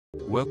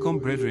Welcome,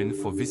 brethren,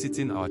 for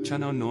visiting our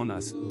channel known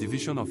as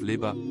Division of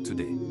Labor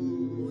today.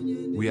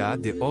 We are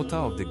at the altar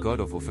of the God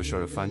of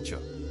Ofesharafancha,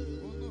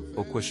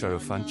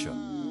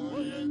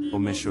 Okwesharafancha,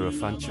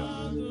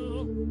 Omesharafancha,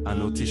 and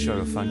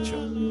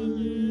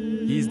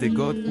Otisharafancha. He is the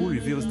God who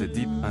reveals the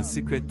deep and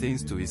secret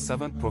things to his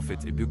servant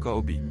prophet Ebuka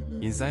Obi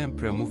in Zion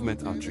Prayer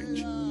Movement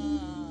Outreach.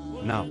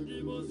 Now,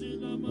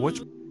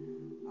 watch.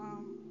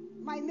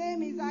 My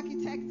name is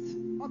Architect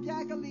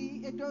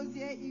Obiagali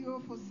Edozie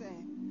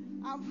Iofose.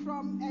 I'm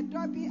from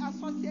Adobe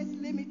Associates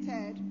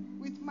Limited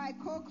with my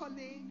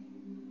co-colleague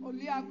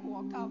Oliaku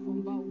Oka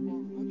from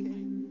Baubo.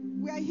 Okay.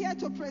 We are here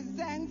to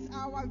present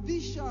our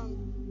vision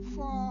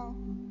for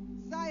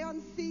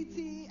Zion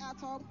City at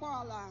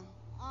Okpala.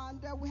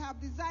 And we have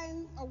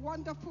designed a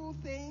wonderful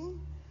thing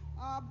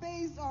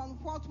based on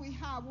what we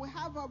have. We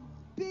have a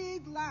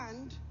big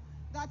land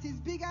that is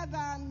bigger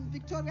than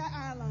Victoria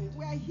Island.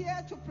 We are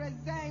here to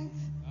present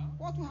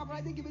what we have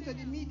already given to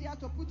the media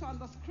to put on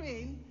the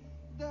screen,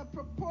 the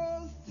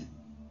proposed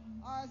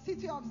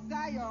city of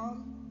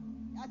Zion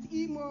at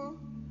Imo.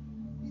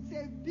 It's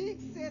a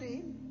big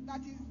city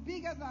that is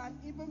bigger than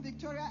even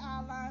Victoria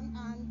Island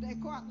and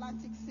Eco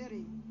Atlantic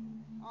City,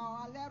 or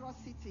Alero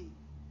City.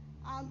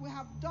 And we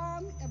have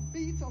done a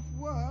bit of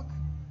work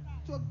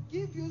to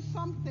give you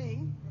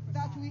something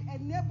that will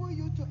enable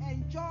you to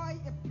enjoy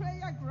a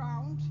prayer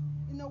ground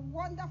in a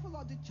wonderful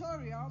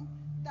auditorium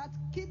that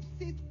keeps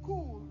it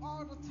cool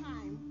all the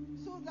time,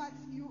 so that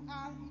you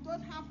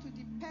don't have to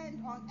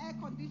depend on air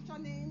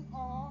conditioning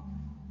or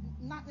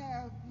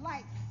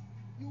lights.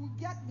 You will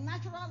get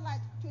natural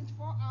light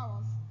 24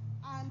 hours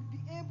and be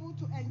able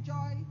to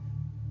enjoy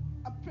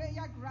a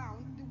prayer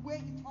ground the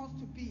way it ought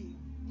to be,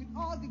 with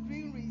all the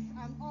greeneries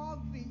and all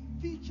the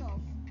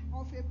features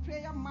of a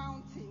prayer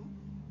mountain,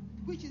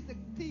 which is the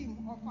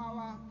theme of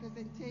our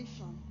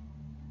presentation.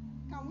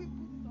 Can we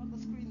put it on the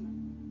screen now?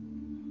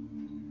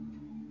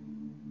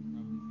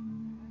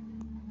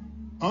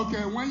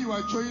 Okay, when you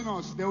are showing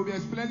us, they will be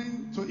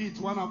explaining to it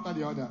one after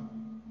the other.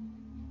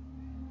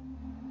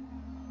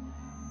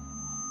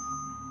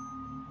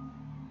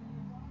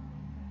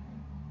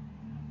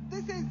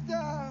 This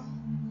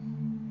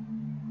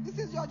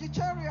is the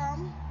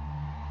auditorium.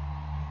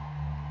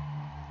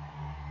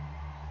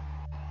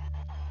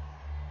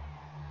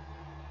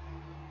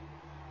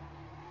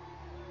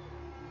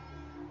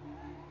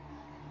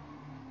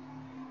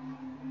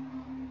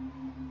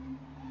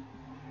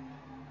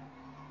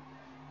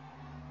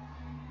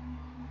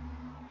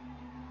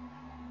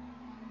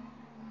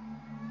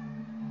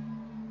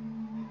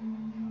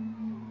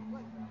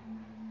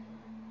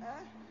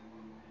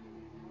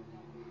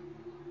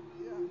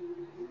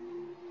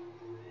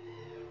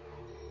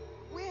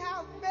 We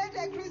have made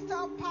a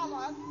crystal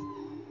palace,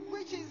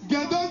 which is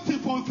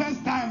for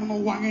first time no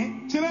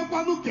wange. Chere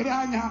kwanu kere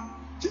anya.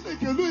 Chere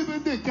kelu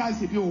even dey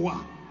kasi bi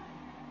owa.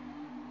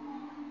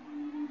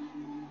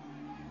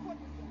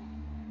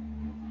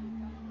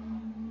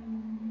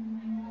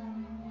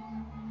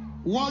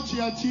 Watch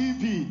your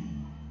TV.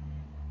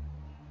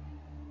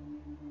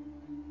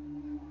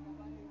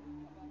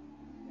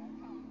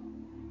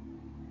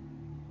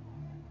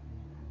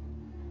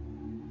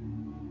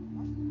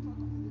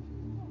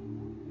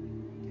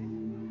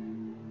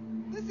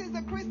 This is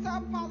the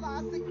crystal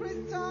palace, the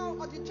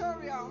crystal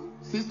auditorium.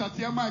 Sister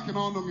Tiama can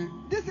all know me.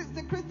 This is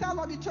the crystal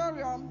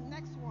auditorium.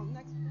 Next one.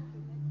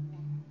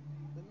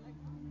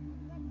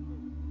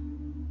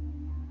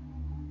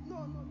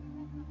 No.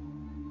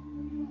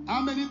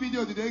 How many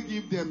videos did they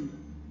give them?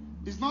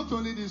 It's not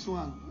only this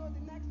one. No,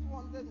 the next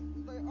one. The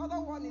other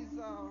one is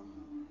a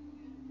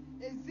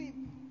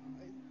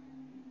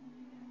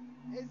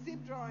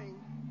zip drawing.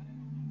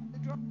 The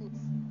drawings.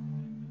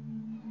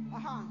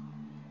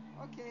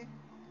 Okay.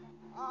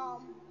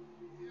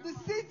 The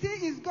city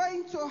is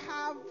going to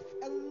have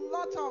a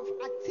lot of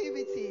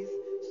activities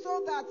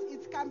so that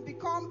it can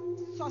become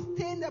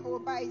sustainable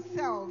by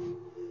itself.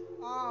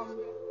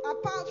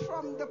 Apart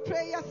from the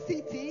prayer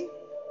city,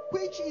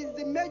 which is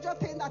the major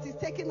thing that is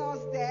taking us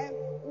there,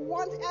 we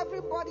want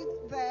everybody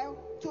there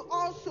to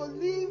also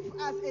live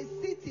as a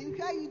city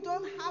where you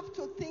don't have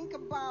to think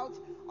about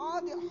all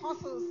the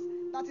hustles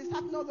that is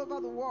happening all over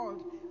the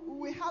world.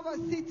 We have a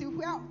city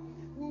where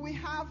we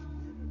have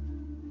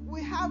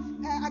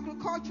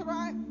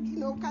agricultural,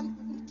 can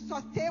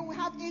sustain. We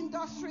have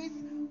industries.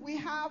 We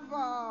have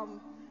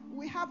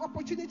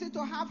opportunity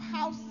to have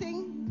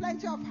housing,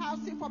 plenty of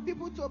housing for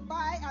people to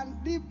buy and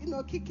live,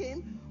 kick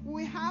in.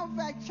 We have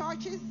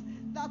churches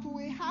that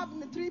we have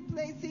in the 3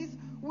 places.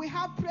 We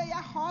have prayer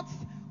huts.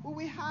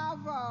 We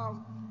have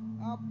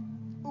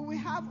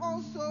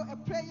also a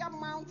prayer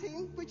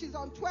mountain, which is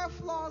on 12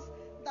 floors,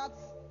 that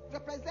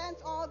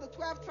represents all the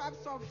 12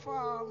 tribes of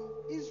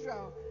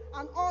Israel.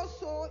 And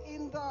also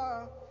in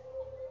the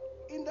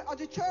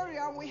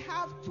auditorium, we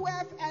have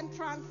 12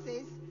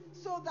 entrances,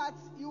 so that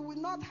you will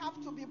not have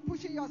to be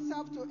pushing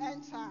yourself to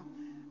enter.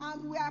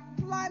 And we are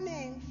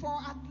planning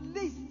for at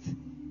least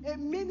a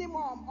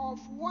minimum of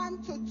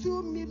 1 to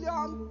 2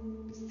 million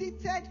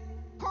seated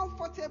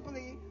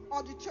comfortably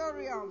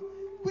auditorium,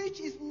 which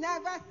is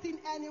never seen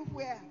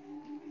anywhere.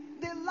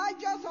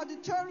 largest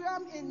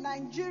auditorium in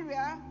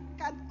Nigeria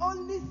can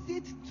only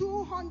seat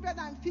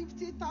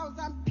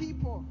 250,000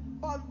 people,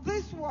 but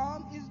this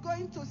one is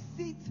going to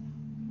seat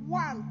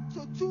 1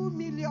 to 2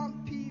 million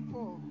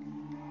people.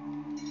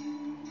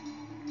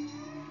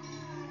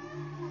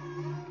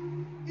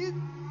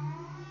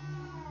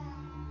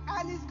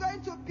 And it's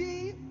going to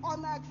be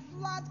on a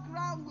flat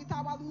ground with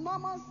our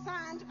normal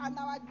sand and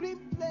our green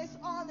place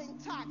all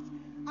intact.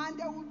 And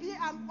there will be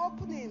an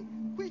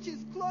opening which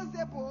is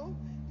closable,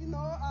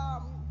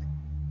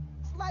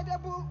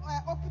 slidable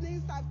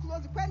openings and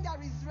close. When there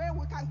is rain,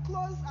 we can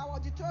close our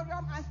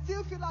auditorium and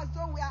still feel as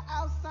though we are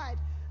outside.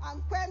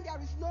 And when there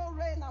is no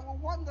rain and we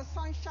want the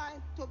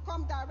sunshine to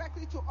come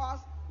directly to us,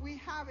 we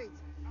have it.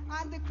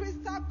 And the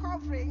crystal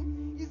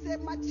covering is a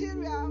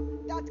material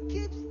that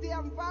keeps the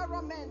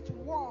environment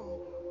warm.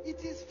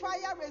 It is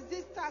fire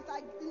resistant,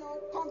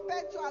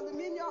 compared to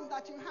aluminum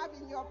that you have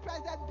in your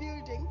present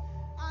building,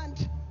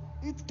 and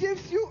it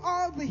gives you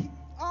all the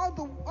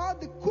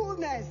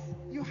coolness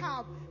you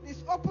have.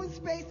 These open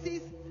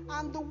spaces,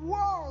 and the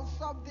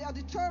walls of the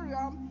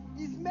auditorium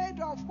is made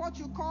of what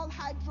you call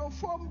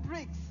hydrofoam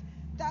bricks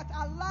that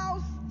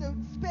allows the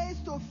space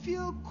to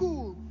feel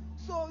cool.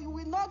 So you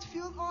will not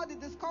feel all the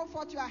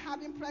discomfort you are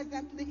having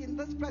presently in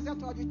this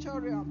present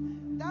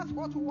auditorium. That's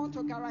what we want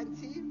to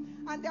guarantee.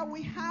 And then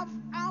we have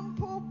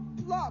ample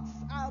plots.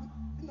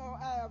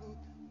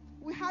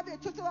 We have a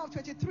total of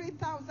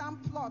 23,000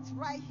 plots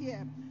right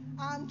here.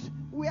 And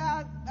we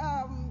are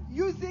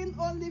using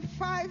only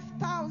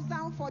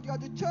 5,000 for the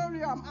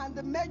auditorium and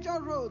the major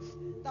roads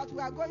that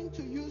we are going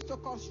to use to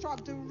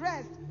construct. The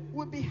rest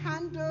will be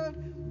handled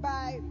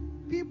by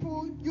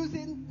people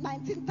using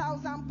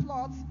 19,000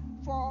 plots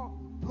for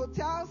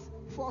hotels,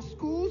 for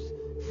schools,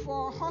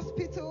 for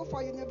hospital,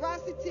 for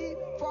university,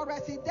 for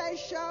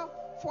residential,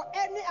 for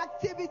any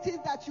activities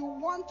that you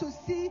want to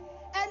see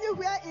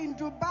anywhere in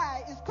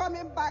Dubai is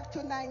coming back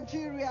to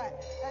Nigeria,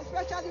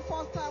 especially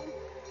for some.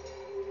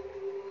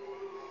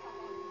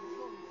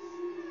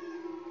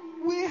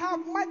 We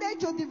have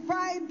managed to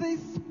divide this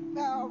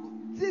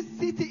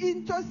city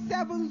into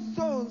 7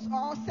 zones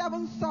or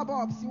 7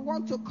 suburbs, you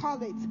want to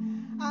call it.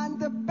 And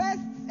the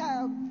best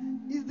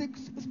is the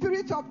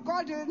spirit of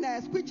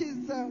godliness, which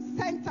is the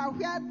center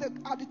where the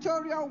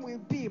auditorium will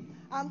be.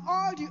 And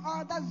all the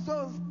other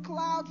zones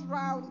cloud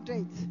round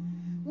it.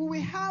 We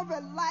will have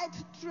a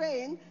light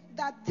train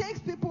that takes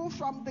people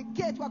from the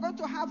gate. We're going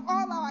to have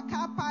all our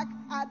car park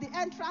at the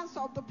entrance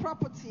of the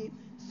property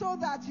so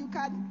that you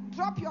can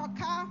drop your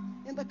car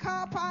in the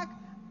car park,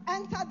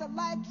 enter the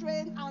light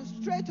train, and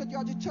straight to the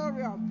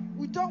auditorium.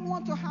 We don't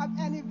want to have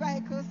any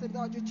vehicles in the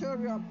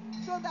auditorium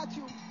so that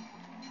you...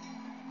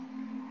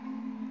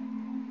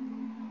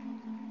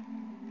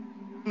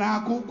 We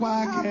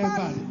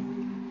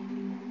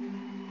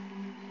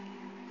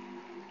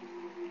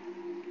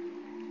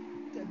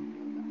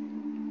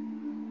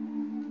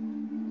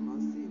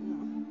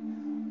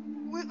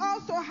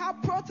also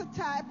have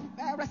prototype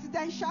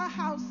residential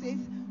houses,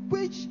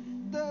 which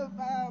the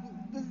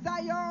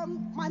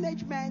Zion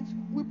management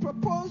will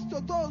propose to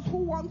those who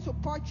want to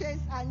purchase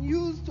and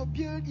use to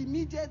build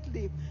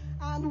immediately.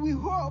 And we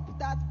hope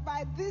that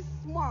by this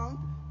month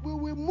we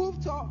will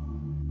move to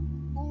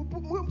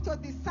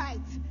the site.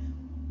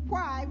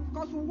 Why?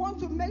 Because we want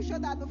to make sure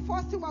that the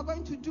first thing we're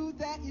going to do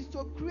there is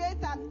to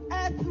create an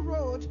earth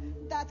road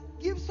that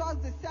gives us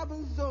the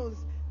 7 zones.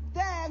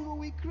 Then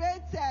we will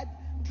create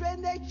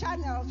drainage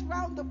channels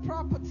around the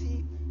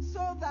property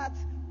so that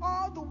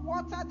all the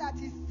water that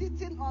is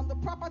sitting on the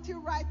property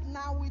right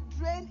now will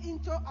drain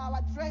into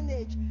our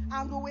drainage,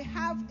 and we will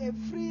have a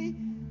free,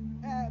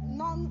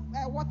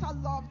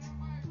 non-waterlogged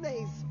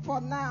place for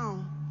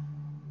now.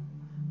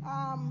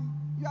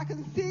 You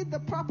can see the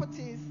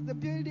properties, the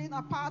building,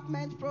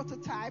 apartment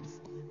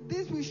prototypes.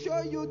 This will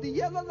show you, the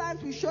yellow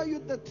lines will show you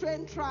the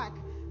train track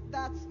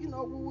that, we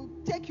will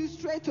take you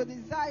straight to the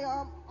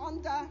Zion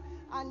under,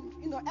 and,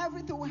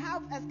 everything. We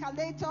have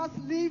escalators,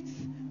 lifts,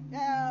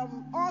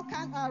 all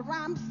kinds of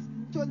ramps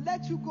to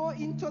let you go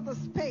into the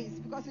space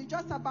because it's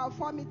just about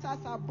 4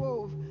 meters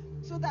above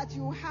so that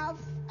you have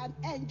an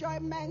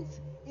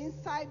enjoyment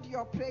inside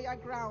your prayer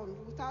ground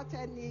without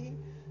any...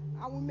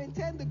 And we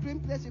maintain the green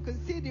place. You can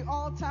see the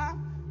altar.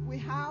 We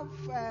have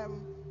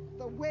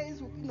the ways,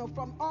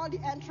 from all the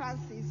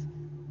entrances.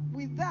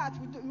 With that,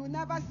 we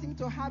never seem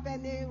to have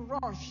any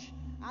rush.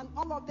 And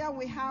all of them,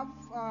 we have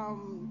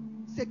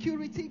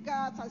security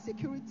guards and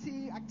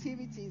security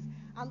activities.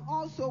 And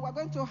also, we're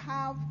going to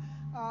have,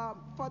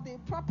 for the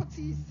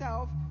property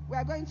itself,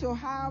 we're going to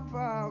have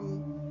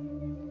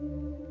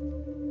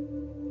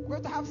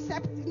road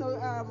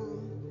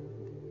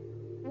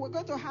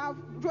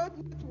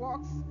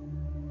networks.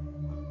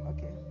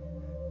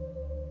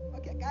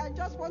 Okay, I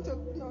just want to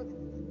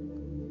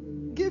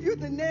give you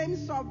the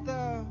names of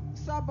the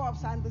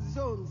suburbs and the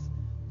zones.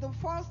 The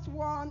first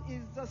one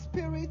is the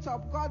spirit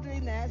of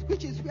godliness,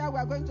 which is where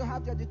we're going to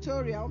have the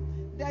auditorium.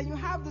 Then you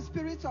have the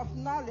spirit of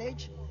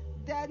knowledge.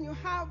 Then you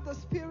have the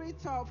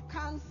spirit of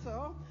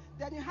counsel.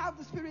 Then you have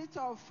the spirit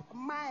of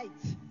might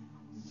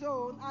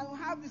zone. And you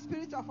have the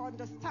spirit of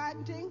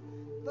understanding.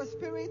 the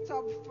spirit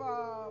of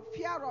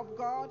fear of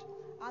God,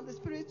 and the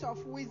spirit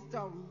of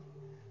wisdom.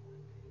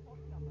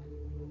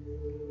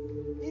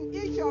 In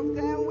each of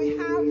them, we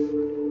have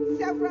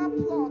several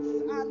plots.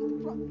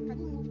 And can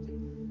you move to?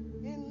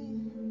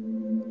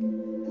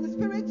 In the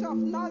spirit of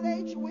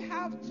knowledge, we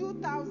have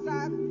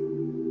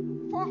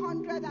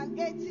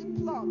 2,480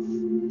 plots,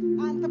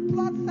 and the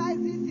plot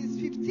sizes is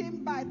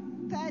 15 by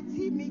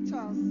 30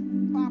 meters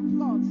per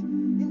plot.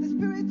 In the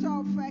spirit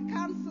of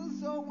council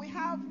zone, we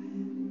have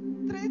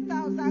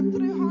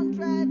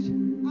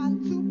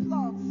 3,302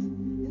 plots.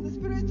 In the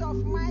spirit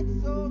of might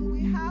zone,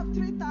 we have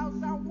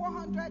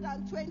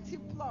 3,120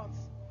 plots.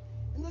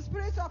 In the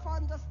spirit of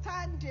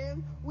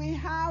understanding, we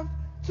have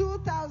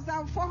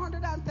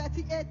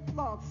 2,438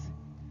 plots.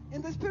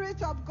 In the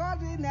spirit of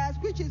godliness,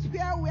 which is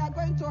where we are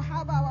going to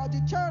have our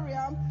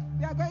auditorium,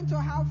 we are going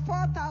to have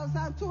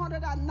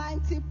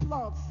 4,290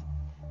 plots.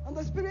 In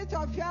the spirit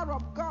of fear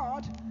of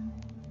God,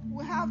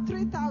 we have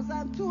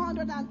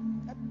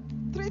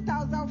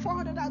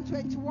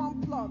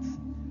 3,421 plots.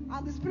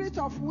 And the spirit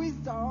of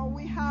wisdom,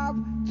 we have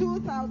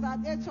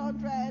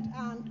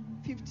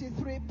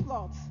 2,853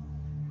 plots.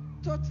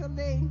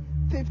 Totaling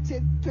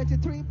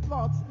 23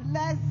 plots,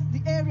 less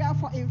the area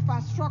for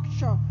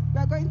infrastructure. We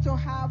are going to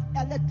have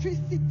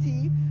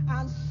electricity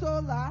and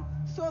solar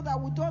so that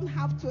we don't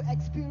have to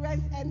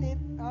experience any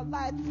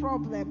light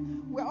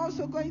problem. We're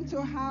also going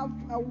to have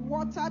a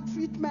water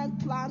treatment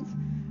plant,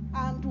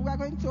 and we're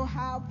going to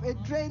have a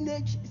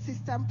drainage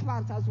system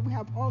plant, as we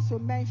have also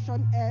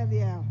mentioned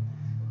earlier.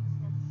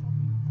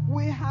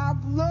 We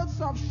have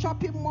loads of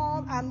shopping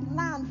mall and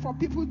land for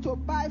people to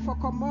buy for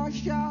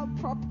commercial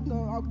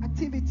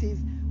activities.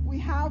 We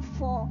have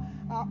for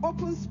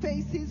open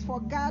spaces, for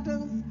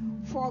gardens,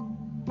 for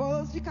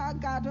biological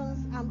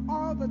gardens, and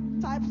all the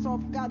types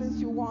of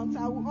gardens you want.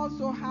 I will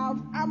also have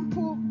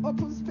ample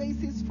open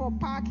spaces for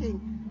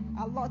parking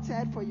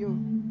allotted for you.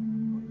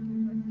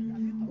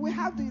 We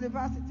have the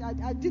university.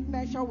 I did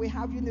mention we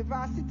have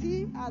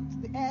university at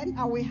the end,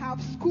 and we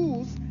have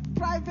schools,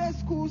 private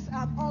schools,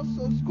 and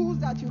also schools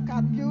that you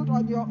can build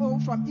on your own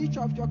from each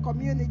of your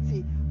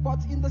community.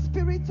 But in the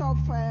spirit of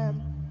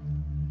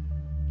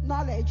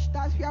knowledge,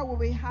 that's where we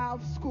will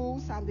have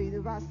schools and the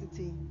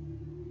university.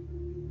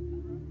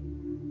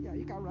 Yeah,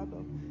 you can run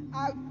off.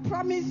 I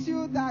promise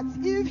you that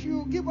if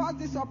you give us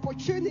this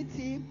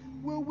opportunity,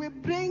 we will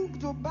bring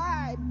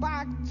Dubai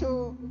back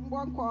to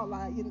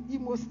Okpala in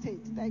Imo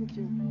State. Thank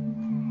you.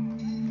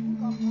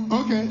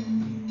 Okay.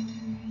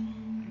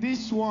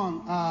 This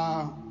one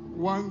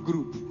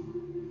group.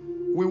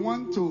 We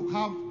want to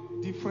have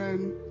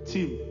different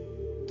team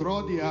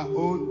draw their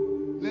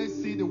own. Let's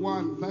see the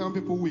one Zion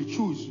people we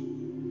choose.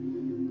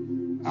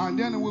 And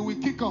then we will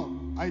kick off.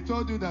 I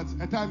told you that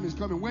a time is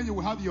coming when you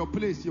will have your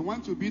place. You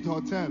want to build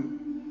hotel.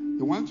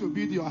 You want to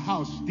build your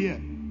house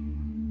there.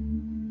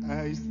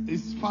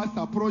 It's fast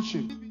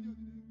approaching.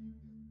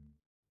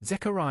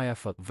 Zechariah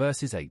 4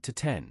 verses 8 to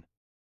 10.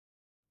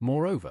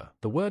 Moreover,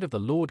 the word of the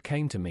Lord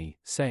came to me,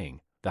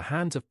 saying, The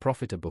hands of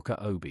prophet Abuka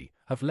Obi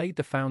have laid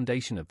the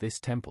foundation of this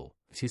temple,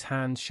 his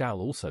hands shall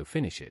also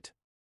finish it.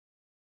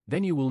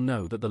 Then you will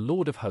know that the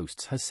Lord of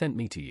hosts has sent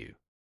me to you.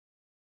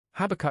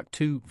 Habakkuk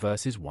 2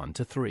 verses 1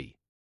 to 3.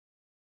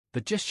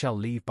 The just shall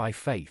live by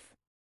faith.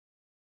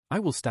 I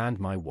will stand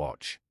my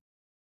watch,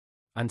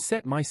 and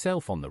set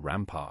myself on the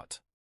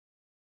rampart,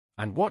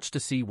 and watch to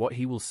see what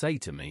he will say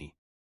to me,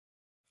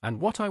 and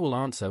what I will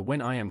answer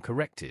when I am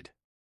corrected.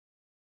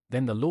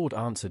 Then the Lord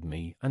answered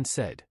me and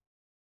said,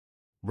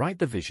 Write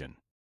the vision,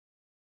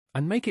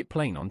 and make it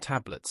plain on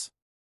tablets,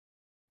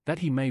 that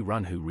he may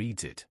run who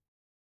reads it.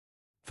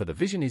 For the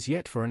vision is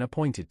yet for an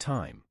appointed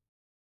time.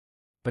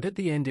 But at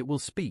the end it will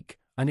speak,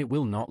 and it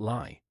will not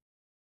lie.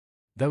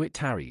 Though it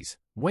tarries,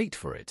 wait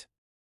for it,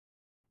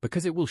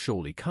 because it will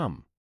surely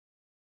come.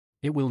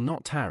 It will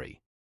not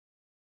tarry.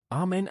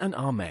 Amen and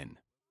amen.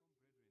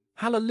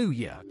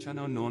 Hallelujah. A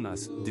channel known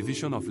as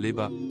Division of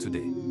Labor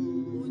today.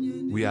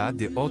 We are at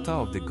the altar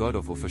of the God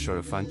of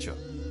Ofeshorofancha,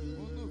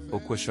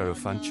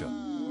 Okweshorofancha,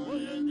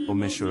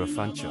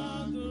 Omeshorofancha,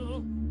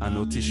 and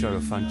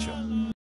Otishorofancha.